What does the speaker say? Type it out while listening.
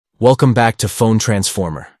Welcome back to Phone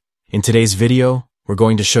Transformer. In today's video, we're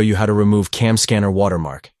going to show you how to remove CamScanner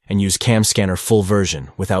Watermark and use CamScanner full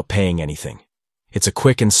version without paying anything. It's a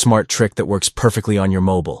quick and smart trick that works perfectly on your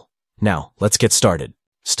mobile. Now, let's get started.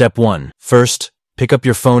 Step 1. First, pick up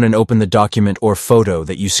your phone and open the document or photo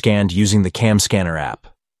that you scanned using the CamScanner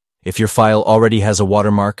app. If your file already has a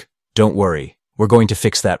watermark, don't worry, we're going to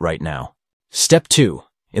fix that right now. Step 2.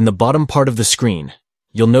 In the bottom part of the screen,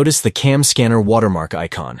 you'll notice the CamScanner Watermark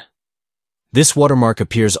icon. This watermark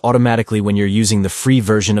appears automatically when you're using the free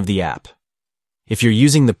version of the app. If you're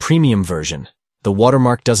using the premium version, the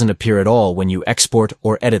watermark doesn't appear at all when you export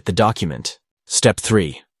or edit the document. Step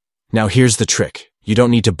 3. Now here's the trick. You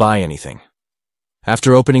don't need to buy anything.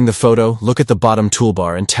 After opening the photo, look at the bottom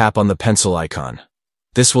toolbar and tap on the pencil icon.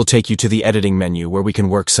 This will take you to the editing menu where we can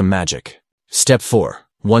work some magic. Step 4.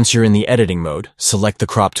 Once you're in the editing mode, select the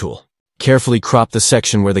crop tool. Carefully crop the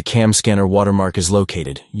section where the CamScanner watermark is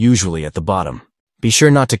located, usually at the bottom. Be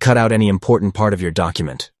sure not to cut out any important part of your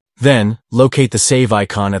document. Then, locate the save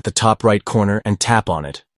icon at the top right corner and tap on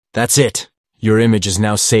it. That's it! Your image is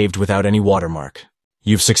now saved without any watermark.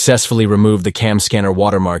 You've successfully removed the CamScanner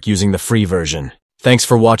watermark using the free version. Thanks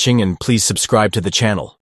for watching and please subscribe to the channel.